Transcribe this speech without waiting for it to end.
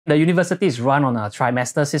The university is run on a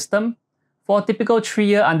trimester system. For a typical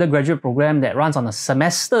 3-year undergraduate program that runs on a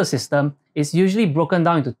semester system, it's usually broken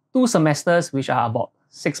down into 2 semesters which are about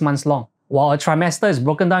 6 months long, while a trimester is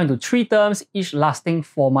broken down into 3 terms, each lasting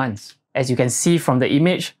 4 months. As you can see from the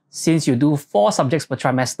image, since you do 4 subjects per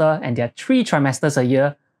trimester and there are 3 trimesters a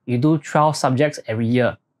year, you do 12 subjects every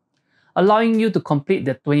year, allowing you to complete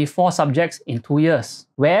the 24 subjects in 2 years.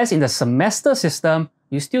 Whereas in the semester system,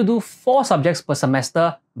 you still do 4 subjects per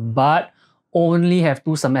semester, but only have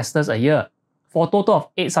 2 semesters a year, for a total of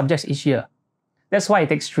 8 subjects each year. That's why it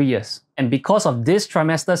takes 3 years. And because of this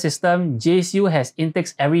trimester system, JCU has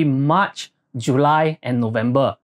intakes every March, July, and November.